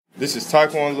This is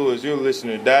Taekwon Lewis. You're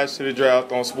listening to Dash to the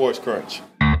Draft on Sports Crunch.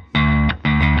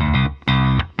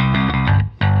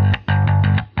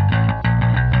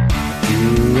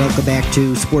 Welcome back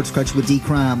to Sports Crunch with D.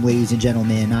 Crom, ladies and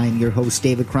gentlemen. I'm your host,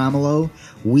 David Cromwell.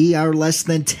 We are less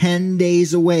than 10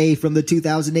 days away from the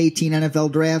 2018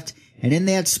 NFL Draft, and in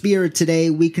that spirit today,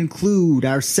 we conclude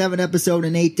our 7-episode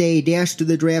and 8-day Dash to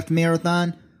the Draft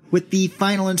marathon with the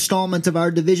final installment of our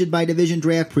division-by-division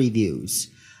draft previews.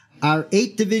 Our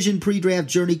 8-division pre-draft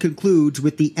journey concludes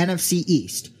with the NFC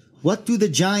East. What do the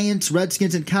Giants,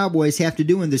 Redskins, and Cowboys have to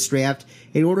do in this draft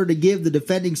in order to give the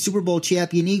defending Super Bowl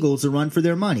champion Eagles a run for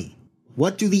their money?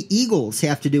 What do the Eagles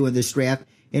have to do in this draft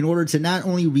in order to not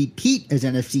only repeat as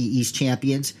NFC East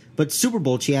champions, but Super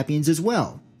Bowl champions as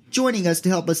well? Joining us to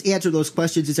help us answer those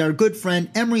questions is our good friend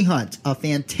Emory Hunt, a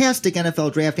fantastic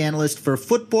NFL draft analyst for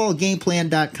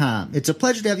FootballGamePlan.com. It's a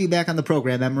pleasure to have you back on the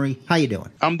program, Emory. How you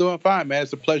doing? I'm doing fine, man.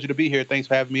 It's a pleasure to be here. Thanks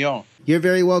for having me on. You're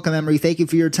very welcome, Emory. Thank you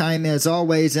for your time as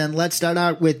always. And let's start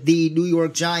out with the New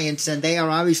York Giants, and they are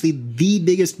obviously the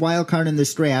biggest wild card in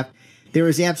this draft. There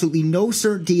is absolutely no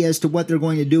certainty as to what they're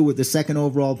going to do with the second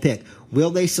overall pick. Will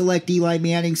they select Eli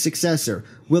Manning's successor?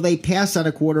 Will they pass on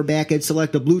a quarterback and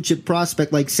select a blue-chip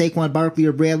prospect like Saquon Barkley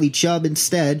or Bradley Chubb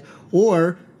instead?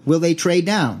 Or will they trade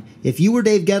down? If you were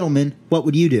Dave Gettleman, what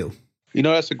would you do? You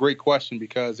know, that's a great question,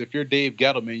 because if you're Dave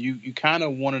Gettleman, you kind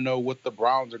of want to know what the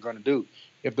Browns are going to do.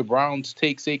 If the Browns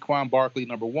take Saquon Barkley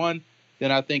number one, then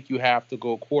I think you have to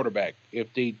go quarterback.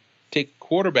 If they take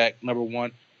quarterback number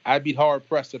one, I'd be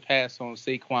hard-pressed to pass on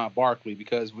Saquon Barkley,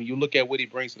 because when you look at what he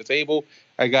brings to the table,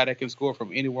 a guy that can score from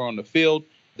anywhere on the field.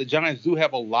 The Giants do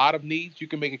have a lot of needs. You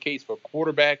can make a case for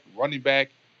quarterback, running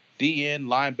back, DN,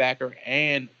 linebacker,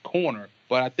 and corner.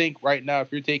 But I think right now,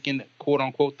 if you're taking,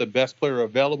 quote-unquote, the best player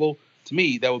available, to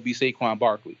me, that would be Saquon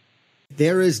Barkley.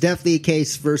 There is definitely a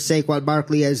case for Saquon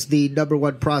Barkley as the number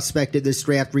one prospect in this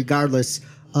draft, regardless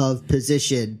of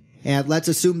position. And let's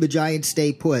assume the Giants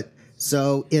stay put.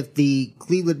 So if the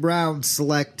Cleveland Browns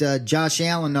select Josh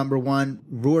Allen number one,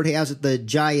 word has it the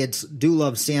Giants do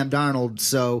love Sam Darnold,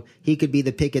 so he could be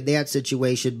the pick in that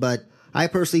situation. But I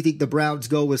personally think the Browns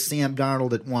go with Sam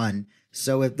Darnold at one.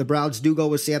 So if the Browns do go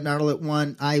with Sam Darnold at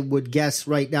one, I would guess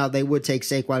right now they would take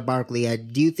Saquon Barkley.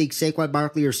 Do you think Saquon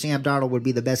Barkley or Sam Darnold would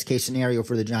be the best case scenario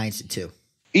for the Giants at two?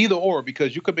 Either or,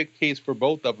 because you could make a case for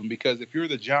both of them. Because if you're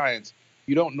the Giants,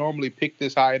 you don't normally pick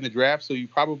this high in the draft, so you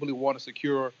probably want to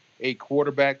secure a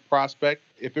quarterback prospect.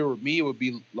 If it were me, it would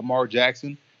be Lamar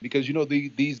Jackson, because you know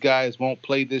these guys won't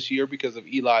play this year because of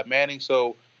Eli Manning.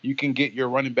 So you can get your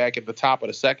running back at the top of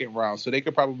the second round. So they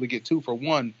could probably get 2 for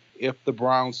 1 if the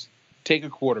Browns take a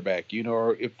quarterback, you know,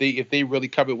 or if they really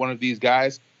covet one of these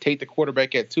guys, take the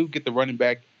quarterback at 2, get the running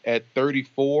back at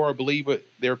 34, I believe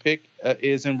their pick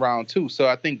is in round 2. So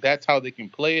I think that's how they can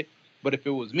play it. But if it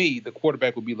was me, the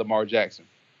quarterback would be Lamar Jackson.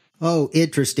 Oh,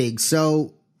 interesting.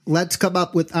 So let's come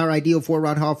up with our ideal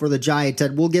 4-round haul for the Giants,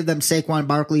 and we'll give them Saquon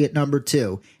Barkley at number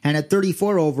 2. And at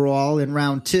 34 overall in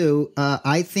round 2,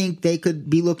 I think they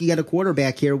could be looking at a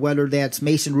quarterback here, whether that's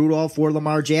Mason Rudolph or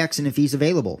Lamar Jackson if he's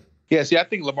available. Yeah, see, I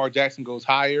think Lamar Jackson goes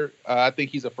higher. I think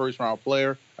he's a first-round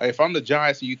player. If I'm the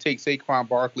Giants and you take Saquon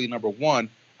Barkley number 1,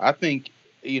 I think,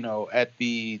 you know, at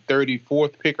the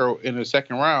 34th pick or in the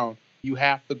second round, you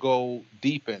have to go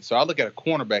defense. So I look at a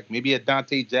cornerback, maybe a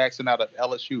Dante Jackson out of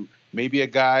LSU, maybe a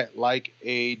guy like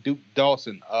a Duke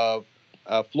Dawson of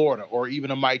Florida, or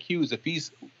even a Mike Hughes. If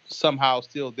he's somehow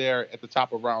still there at the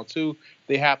top of round 2,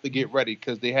 they have to get ready,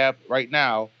 because they have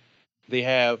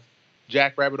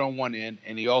Jack Rabbit on one end,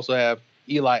 and they also have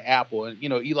Eli Apple. And, you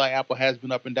know, Eli Apple has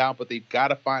been up and down, but they've got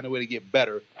to find a way to get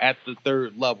better at the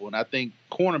third level. And I think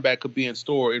cornerback could be in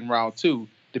store in round 2,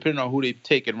 depending on who they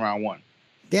take in round 1.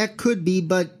 That could be,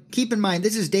 but keep in mind,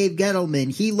 this is Dave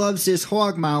Gettleman. He loves his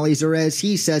hog mollies, or as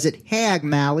he says it, hag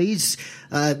mollies,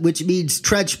 which means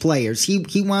trench players.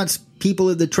 He wants people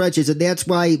in the trenches, and that's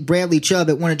why Bradley Chubb,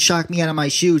 it wouldn't shock me out of my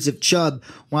shoes if Chubb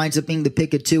winds up being the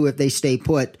pick at 2 if they stay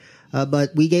put.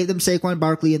 But we gave them Saquon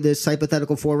Barkley in this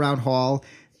hypothetical 4-round haul.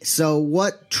 So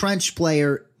what trench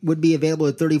player would be available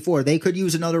at 34? They could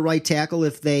use another right tackle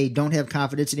if they don't have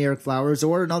confidence in Eric Flowers,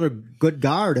 or another good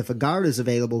guard if a guard is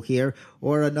available here,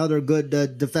 or another good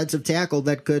defensive tackle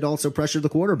that could also pressure the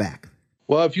quarterback.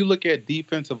 Well, if you look at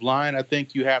defensive line, I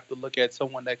think you have to look at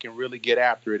someone that can really get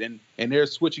after it. And they're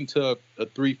switching to a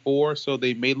 3-4, so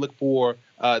they may look for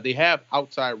they have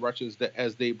outside rushers that,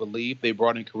 as they believe. They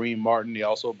brought in Kareem Martin. They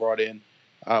also brought in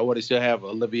they still have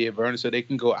Olivier Vernon, so they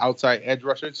can go outside edge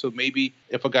rushers. So maybe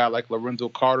if a guy like Lorenzo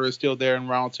Carter is still there in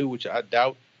round 2, which I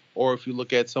doubt, or if you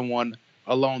look at someone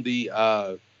along the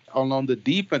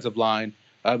defensive line,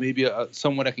 maybe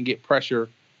someone that can get pressure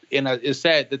And it's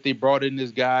sad that they brought in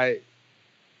this guy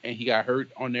and he got hurt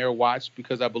on their watch,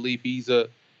 because I believe he's a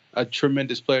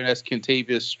tremendous player. That's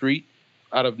Kentavious Street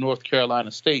out of North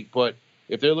Carolina State. But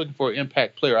if they're looking for an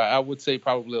impact player, I would say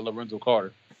probably Lorenzo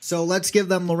Carter. So let's give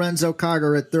them Lorenzo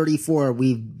Carter at 34.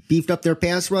 We've beefed up their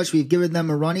pass rush. We've given them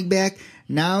a running back.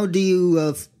 Now do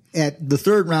you, at the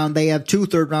third round, they have 2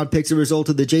 third-round picks as a result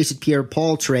of the Jason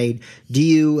Pierre-Paul trade. Do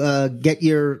you get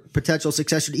your potential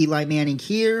successor to Eli Manning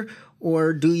here,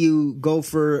 or do you go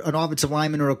for an offensive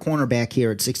lineman or a cornerback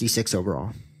here at 66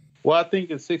 overall? Well, I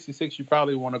think at 66, you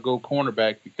probably want to go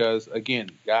cornerback because, again,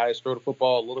 guys throw the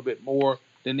football a little bit more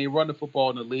than they run the football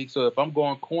in the league. So if I'm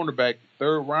going cornerback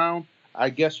third round, I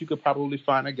guess you could probably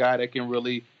find a guy that can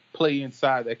really play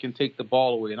inside, that can take the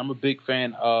ball away. And I'm a big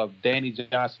fan of Danny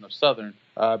Johnson of Southern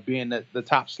being the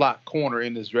top slot corner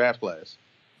in this draft class.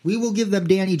 We will give them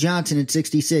Danny Johnson at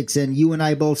 66, and you and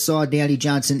I both saw Danny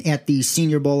Johnson at the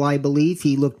Senior Bowl, I believe.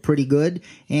 He looked pretty good.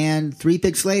 And 3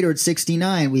 picks later at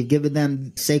 69, we've given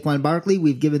them Saquon Barkley,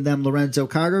 we've given them Lorenzo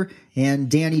Carter and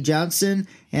Danny Johnson.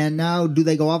 And now do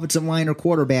they go offensive line or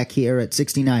quarterback here at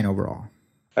 69 overall?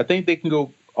 I think they can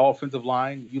go offensive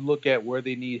line. You look at where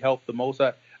they need help the most.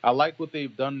 I like what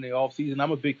they've done in the offseason.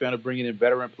 I'm a big fan of bringing in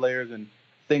veteran players, and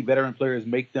I think veteran players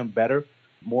make them better,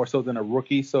 more so than a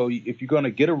rookie. So if you're going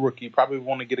to get a rookie, you probably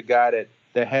want to get a guy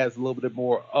that has a little bit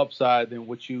more upside than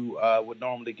what you would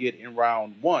normally get in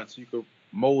round 1. So you could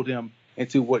mold him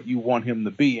into what you want him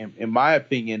to be. In my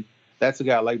opinion, that's a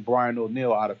guy like Brian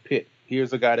O'Neill out of Pitt.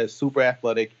 Here's a guy that's super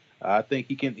athletic. I think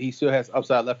he still has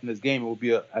upside left in his game. It would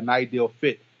be an ideal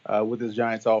fit with this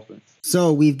Giants offense.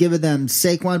 So we've given them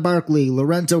Saquon Barkley,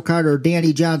 Lorenzo Carter,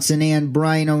 Danny Johnson, and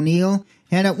Brian O'Neill.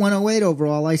 And at 108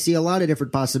 overall, I see a lot of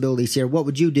different possibilities here. What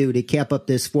would you do to cap up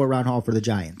this 4-round haul for the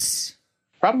Giants?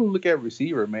 Probably look at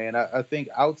receiver, man. I think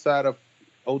outside of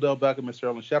Odell Beckham and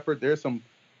Sterling Shepard, there's some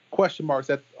question marks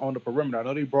on the perimeter. I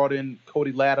know they brought in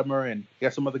Cody Latimer and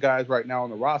got some other guys right now on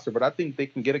the roster, but I think they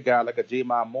can get a guy like a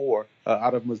Jamon Moore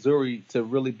out of Missouri to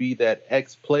really be that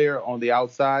X player on the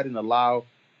outside and allow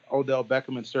Odell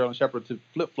Beckham and Sterling Shepard to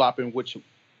flip-flop in which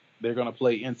they're going to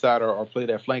play inside or play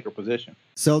that flanker position.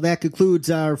 So that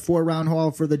concludes our 4-round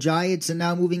haul for the Giants. And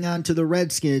now moving on to the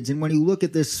Redskins. And when you look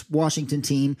at this Washington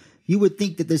team, you would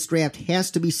think that this draft has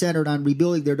to be centered on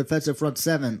rebuilding their defensive front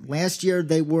 7. Last year,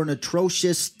 they were an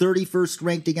atrocious 31st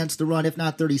ranked against the run, if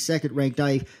not 32nd ranked.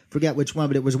 I forget which one,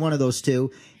 but it was one of those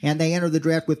two. And they entered the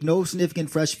draft with no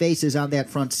significant fresh faces on that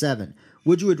front 7.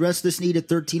 Would you address this need at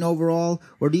 13 overall,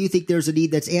 or do you think there's a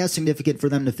need that's as significant for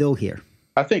them to fill here?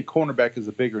 I think cornerback is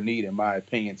a bigger need, in my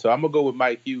opinion. So I'm going to go with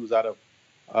Mike Hughes out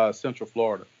of Central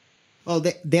Florida. Oh,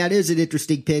 that is an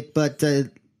interesting pick, but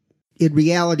in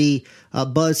reality,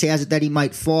 buzz has it that he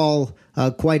might fall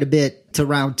quite a bit to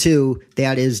round 2.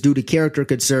 That is due to character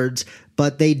concerns.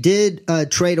 But they did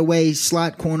trade away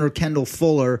slot corner Kendall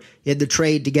Fuller in the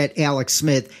trade to get Alex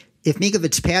Smith. If Minkah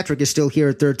Fitzpatrick is still here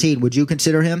at 13, would you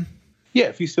consider him? Yeah,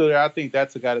 if he's still there, I think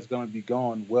that's a guy that's going to be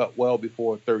gone well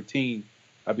before 13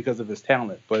 because of his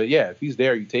talent. But yeah, if he's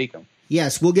there, you take him.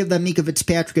 Yes, we'll give them Minkah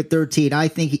Fitzpatrick at 13. I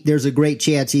think there's a great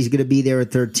chance he's going to be there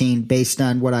at 13 based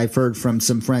on what I've heard from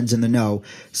some friends in the know.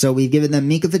 So we've given them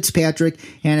Minkah Fitzpatrick.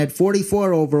 And at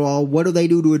 44 overall, what do they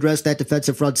do to address that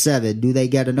defensive front 7? Do they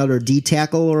get another D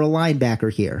tackle or a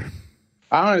linebacker here?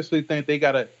 I honestly think they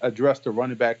got to address the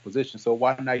running back position. So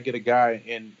why not get a guy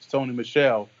in Sony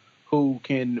Michel who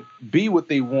can be what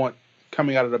they want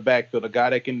coming out of the backfield, a guy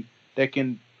that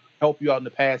can help you out in the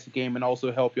passing game and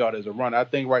also help you out as a runner. I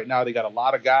think right now they got a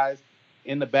lot of guys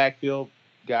in the backfield.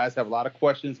 Guys have a lot of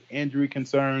questions, injury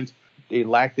concerns. They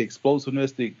lack the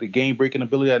explosiveness, the game-breaking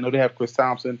ability. I know they have Chris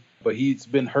Thompson, but he's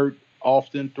been hurt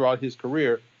often throughout his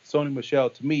career. Sony Michel,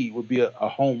 to me, would be a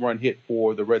home run hit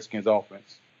for the Redskins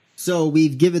offense. So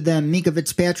we've given them Minkah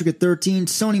Fitzpatrick at 13,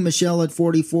 Sony Michel at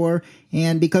 44,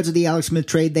 and because of the Alex Smith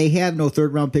trade, they have no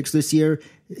third-round picks this year,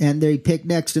 and they pick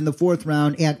next in the 4th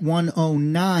round at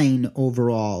 109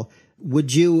 overall.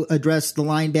 Would you address the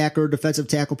linebacker, defensive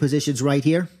tackle positions right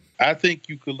here? I think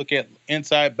you could look at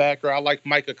inside backer. I like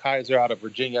Micah Kiser out of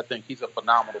Virginia. I think he's a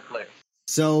phenomenal player.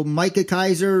 So Micah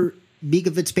Kiser,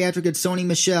 Minkah Fitzpatrick, and Sony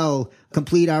Michel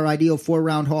complete our ideal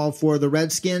 4-round haul for the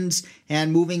Redskins.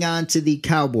 And moving on to the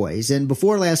Cowboys. And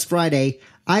before last Friday,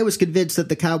 I was convinced that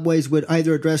the Cowboys would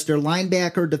either address their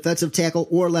linebacker, defensive tackle,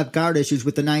 or left guard issues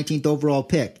with the 19th overall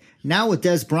pick. Now with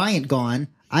Dez Bryant gone,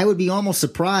 I would be almost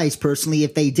surprised personally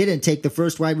if they didn't take the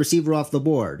first wide receiver off the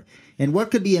board. And what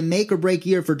could be a make or break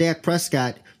year for Dak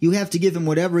Prescott, you have to give him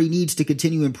whatever he needs to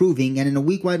continue improving. And in a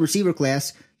weak wide receiver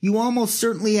class, you almost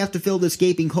certainly have to fill this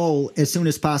gaping hole as soon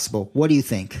as possible. What do you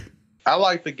think? I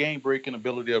like the game-breaking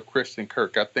ability of Christian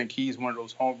Kirk. I think he's one of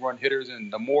those home run hitters,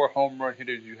 and the more home run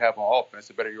hitters you have on offense,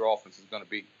 the better your offense is going to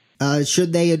be.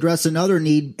 Should they address another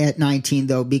need at 19,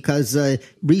 though? Because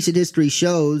recent history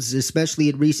shows, especially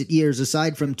in recent years,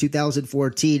 aside from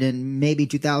 2014 and maybe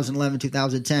 2011,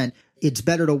 2010, it's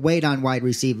better to wait on wide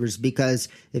receivers, because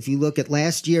if you look at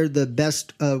last year, the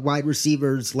best wide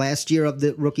receivers last year of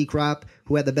the rookie crop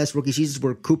who had the best rookie seasons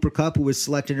were Cooper Kupp, who was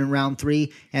selected in round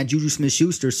 3, and Juju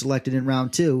Smith-Schuster selected in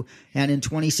round 2. And in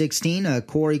 2016,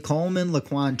 Corey Coleman,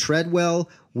 Laquan Treadwell,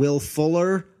 Will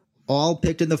Fuller, all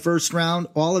picked in the first round.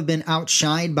 All have been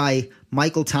outshined by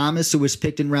Michael Thomas, who was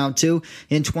picked in round 2.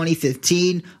 In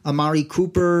 2015, Amari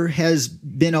Cooper has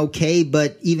been okay,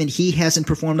 but even he hasn't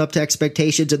performed up to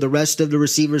expectations, and the rest of the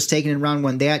receivers taken in round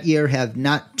 1 that year have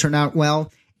not turned out well.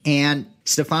 And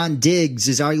Stephon Diggs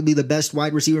is arguably the best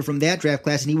wide receiver from that draft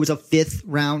class, and he was a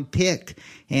 5th-round pick.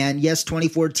 And yes,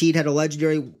 2014 had a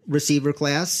legendary receiver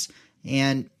class.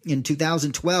 And in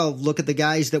 2012, look at the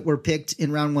guys that were picked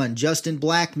in round 1. Justin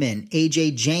Blackmon,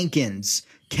 A.J. Jenkins,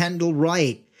 Kendall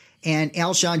Wright, and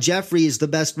Alshon Jeffrey is the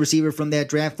best receiver from that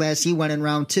draft class. He went in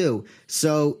round 2.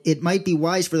 So it might be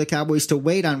wise for the Cowboys to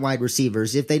wait on wide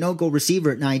receivers. If they don't go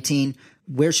receiver at 19,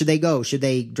 where should they go? Should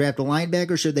they draft a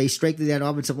linebacker? Should they strengthen that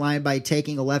offensive line by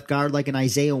taking a left guard like an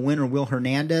Isaiah Wynn or Will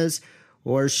Hernandez?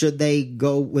 Or should they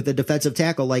go with a defensive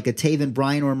tackle like a Taven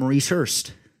Bryan or Maurice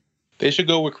Hurst? They should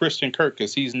go with Christian Kirk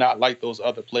because he's not like those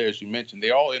other players you mentioned.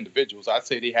 They're all individuals. I'd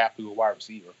say they have to go wide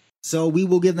receiver. So we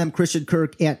will give them Christian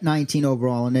Kirk at 19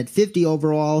 overall. And at 50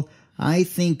 overall, I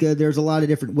think there's a lot of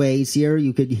different ways here.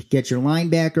 You could get your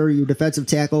linebacker, your defensive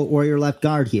tackle, or your left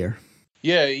guard here.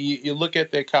 Yeah, you look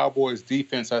at that Cowboys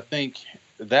defense, I think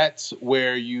that's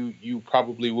where you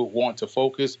probably would want to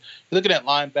focus. You're looking at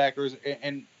linebackers,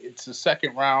 and it's the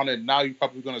second round, and now you're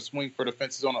probably going to swing for the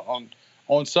fences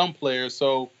on some players.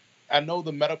 So I know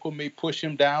the medical may push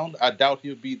him down. I doubt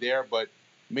he'll be there, but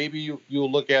maybe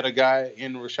you'll look at a guy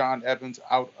in Rashaan Evans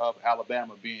out of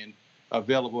Alabama being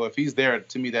available. If he's there,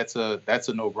 to me, that's a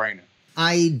no-brainer.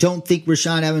 I don't think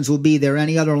Rashaan Evans will be there.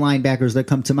 Any other linebackers that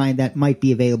come to mind that might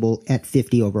be available at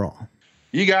 50 overall?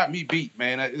 You got me beat,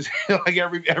 man. It's like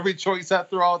every choice I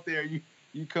throw out there,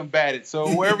 you combat it.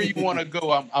 So wherever you want to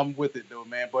go, I'm with it, though,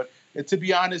 man. But to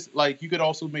be honest, like, you could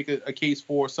also make a case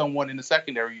for someone in the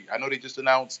secondary. I know they just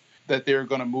announced that they're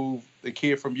going to move the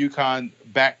kid from UConn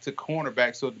back to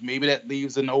cornerback, so maybe that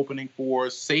leaves an opening for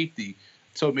safety.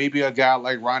 So maybe a guy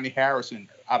like Ronnie Harrison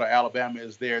out of Alabama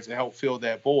is there to help fill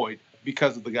that void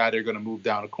because of the guy they're going to move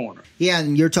down the corner. Yeah,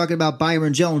 and you're talking about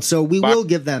Byron Jones, so we will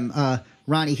give them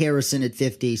Ronnie Harrison at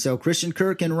 50. So Christian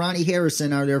Kirk and Ronnie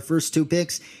Harrison are their first 2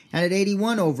 picks. And at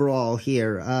 81 overall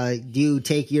here, do you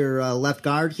take your left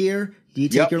guard here? Do you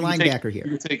take your linebacker here?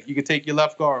 You can take your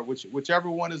left guard, whichever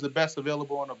one is the best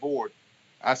available on the board.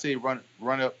 I say run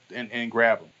up and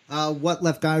grab them. What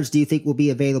left guards do you think will be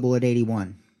available at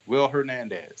 81? Will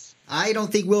Hernandez. I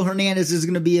don't think Will Hernandez is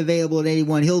going to be available at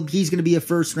 81. He's going to be a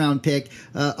first-round pick.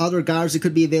 Other guards that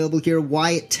could be available here,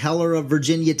 Wyatt Teller of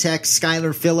Virginia Tech,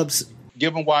 Skylar Phillips.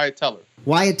 Give him Wyatt Teller.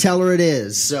 Wyatt Teller it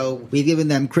is. So we've given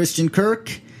them Christian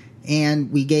Kirk,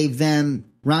 and we gave them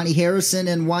Ronnie Harrison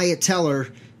and Wyatt Teller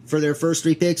for their first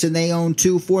 3 picks, and they own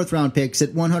 2 fourth-round picks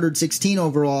at 116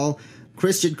 overall.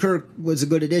 Christian Kirk was a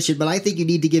good addition, but I think you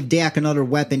need to give Dak another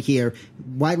weapon here.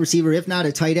 Wide receiver, if not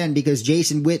a tight end, because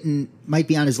Jason Witten might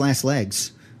be on his last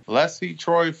legs. Let's see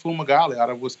Troy Fumagalli out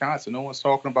of Wisconsin. No one's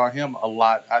talking about him a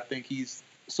lot. I think he's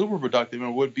super productive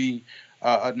and would be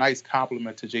a nice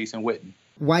compliment to Jason Witten.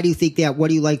 Why do you think that? What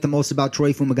do you like the most about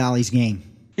Troy Fumagalli's game?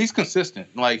 He's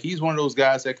consistent. Like, he's one of those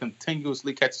guys that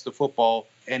continuously catches the football,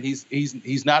 and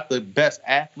he's not the best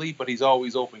athlete, but he's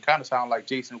always open. Kind of sound like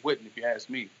Jason Witten, if you ask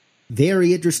me.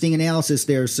 Very interesting analysis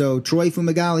there. So Troy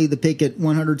Fumagalli, the pick at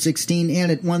 116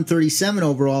 and at 137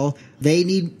 overall. They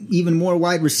need even more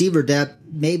wide receiver depth.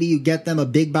 Maybe you get them a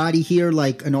big body here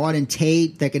like an Auden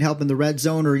Tate that can help in the red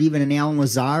zone, or even an Allen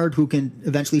Lazard who can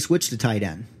eventually switch to tight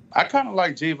end. I kind of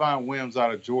like Javon Wims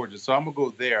out of Georgia, so I'm going to go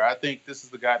there. I think this is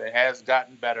the guy that has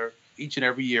gotten better each and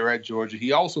every year at Georgia.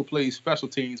 He also plays special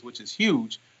teams, which is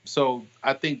huge. So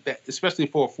I think that, especially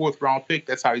for a 4th-round pick,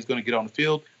 that's how he's going to get on the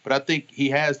field. But I think he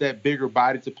has that bigger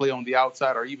body to play on the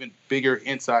outside or even bigger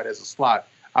inside as a slot.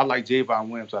 I like Javon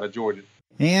Wims out of Georgia.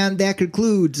 And that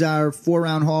concludes our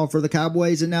 4-round haul for the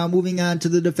Cowboys. And now moving on to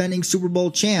the defending Super Bowl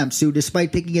champs, who,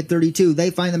 despite picking at 32, they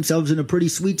find themselves in a pretty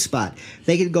sweet spot.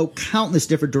 They can go countless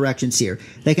different directions here.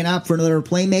 They can opt for another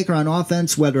playmaker on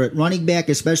offense, whether at running back,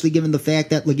 especially given the fact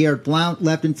that LeGarrette Blount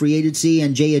left in free agency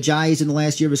and Jay Ajayi is in the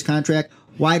last year of his contract.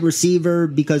 Wide receiver,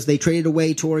 because they traded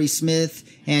away Torrey Smith.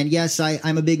 And yes,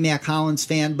 I'm a big Matt Collins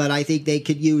fan, but I think they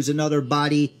could use another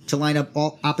body to line up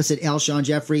opposite Alshon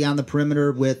Jeffrey on the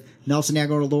perimeter with Nelson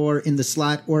Aguilar in the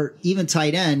slot, or even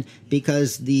tight end,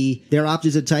 because their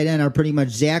options at tight end are pretty much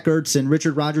Zach Ertz and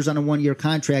Richard Rodgers on a 1-year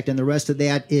contract, and the rest of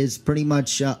that is pretty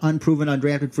much unproven,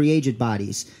 undrafted free agent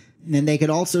bodies. And they could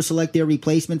also select their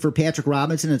replacement for Patrick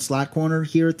Robinson at slot corner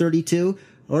here at 32.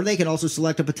 Or they could also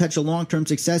select a potential long-term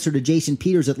successor to Jason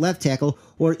Peters at left tackle,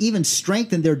 or even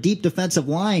strengthen their deep defensive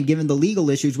line given the legal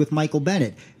issues with Michael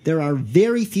Bennett. There are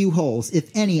very few holes, if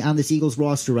any, on this Eagles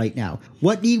roster right now.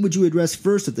 What need would you address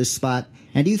first at this spot?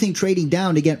 And do you think trading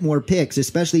down to get more picks,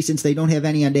 especially since they don't have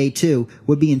any on day 2,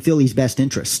 would be in Philly's best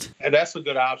interest? And that's a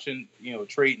good option,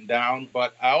 trading down.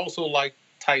 But I also like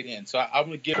tight end. So I'm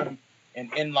going to give them an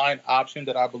inline option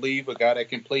that I believe, a guy that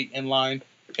can play inline.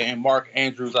 And Mark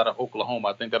Andrews out of Oklahoma.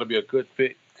 I think that'll be a good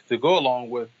fit to go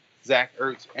along with Zach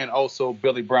Ertz and also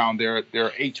Billy Brown,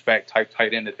 their H-back type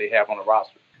tight end that they have on the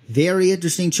roster. Very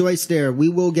interesting choice there. We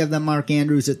will give them Mark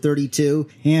Andrews at 32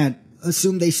 and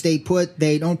assume they stay put.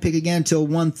 They don't pick again until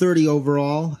 130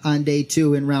 overall on day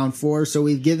 2 in round 4. So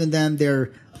we've given them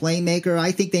their playmaker.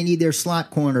 I think they need their slot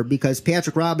corner because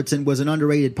Patrick Robinson was an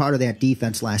underrated part of that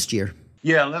defense last year.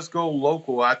 Yeah, let's go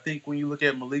local. I think when you look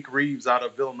at Malik Reeves out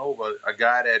of Villanova, a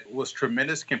guy that was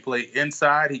tremendous, can play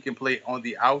inside. He can play on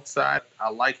the outside. I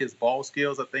like his ball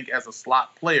skills. I think as a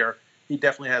slot player, he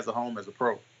definitely has a home as a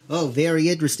pro. Oh, very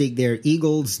interesting there.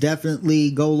 Eagles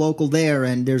definitely go local there,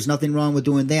 and there's nothing wrong with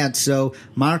doing that. So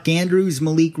Mark Andrews,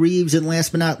 Malik Reeves, and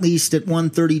last but not least at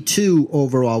 132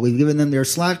 overall. We've given them their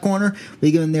slot corner.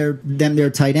 We've given them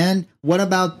their tight end. What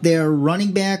about their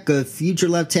running back, a future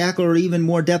left tackle, or even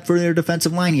more depth for their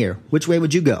defensive line here? Which way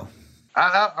would you go?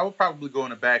 I would probably go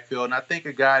in the backfield, and I think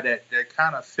a guy that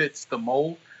kind of fits the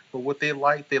mold. But what they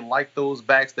like those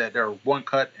backs that are one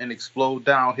cut and explode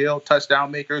downhill, touchdown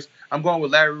makers. I'm going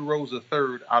with Larry Rose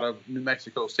III out of New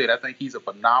Mexico State. I think he's a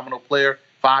phenomenal player,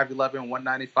 5'11",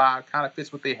 195, kind of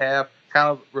fits what they have. Kind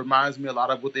of reminds me a lot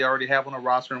of what they already have on the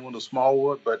roster in Wendell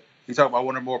Smallwood. But you talk about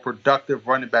one of the more productive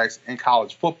running backs in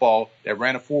college football that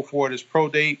ran a 4.4 at his pro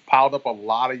day, piled up a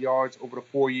lot of yards over the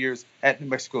 4 years at New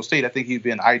Mexico State. I think he'd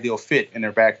be an ideal fit in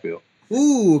their backfield.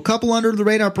 Ooh, a couple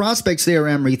under-the-radar prospects there,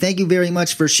 Emery. Thank you very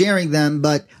much for sharing them,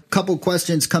 but a couple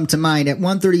questions come to mind. At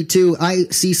 132, I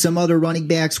see some other running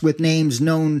backs with names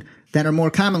known that are more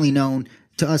commonly known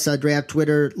to us on Draft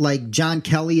Twitter, like John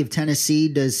Kelly of Tennessee.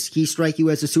 Does he strike you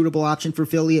as a suitable option for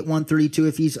Philly at 132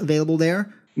 if he's available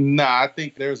there? Nah, I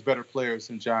think there's better players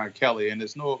than John Kelly, and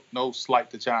there's no slight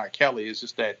to John Kelly. It's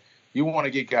just that you want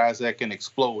to get guys that can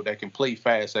explode, that can play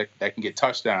fast, that can get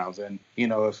touchdowns. And,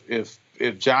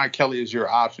 if John Kelly is your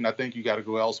option, I think you got to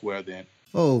go elsewhere then.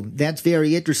 Oh, that's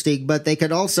very interesting. But they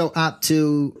could also opt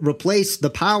to replace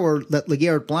the power that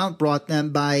LeGarrette Blount brought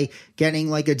them by getting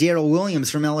like a Darrell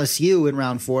Williams from LSU in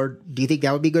round 4. Do you think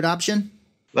that would be a good option?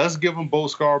 Let's give them Bo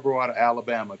Scarborough out of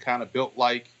Alabama, kind of built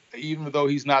like, even though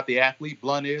he's not the athlete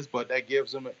Blount is, but that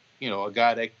gives them, a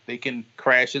guy that they can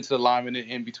crash into the lineman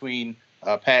in between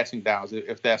passing downs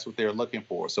if that's what they're looking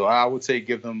for. So I would say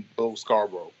give them Bo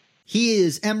Scarborough. He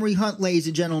is Emery Hunt, ladies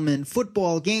and gentlemen,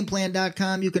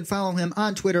 footballgameplan.com. You can follow him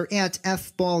on Twitter at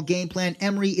FBallGamePlan.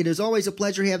 Emery, it is always a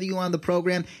pleasure having you on the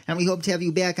program, and we hope to have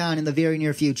you back on in the very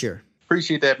near future.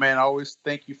 Appreciate that, man. I always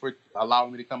thank you for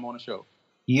allowing me to come on the show.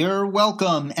 You're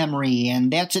welcome, Emery,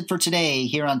 and that's it for today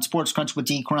here on Sports Crunch with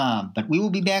D. Crom. But we will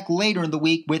be back later in the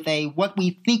week with a what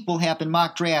we think will happen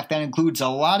mock draft that includes a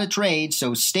lot of trades,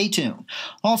 so stay tuned.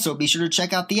 Also, be sure to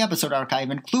check out the episode archive,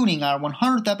 including our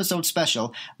 100th episode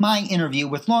special, my interview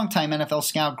with longtime NFL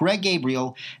scout Greg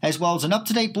Gabriel, as well as an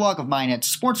up-to-date blog of mine at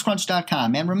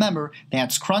sportscrunch.com. And remember,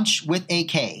 that's Crunch with a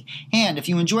K. And if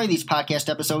you enjoy these podcast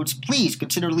episodes, please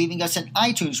consider leaving us an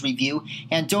iTunes review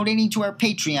and donating to our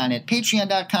Patreon at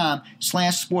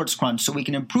patreon.com/sportscrunch so we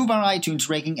can improve our iTunes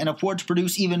ranking and afford to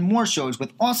produce even more shows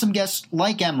with awesome guests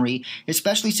like Emery,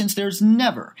 especially since there's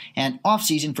never an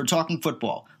off-season for talking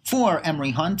football. For Emery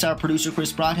Hunt, our producer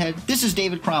Chris Broadhead, this is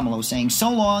David Cromwell saying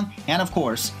so long and, of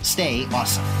course, stay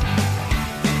awesome.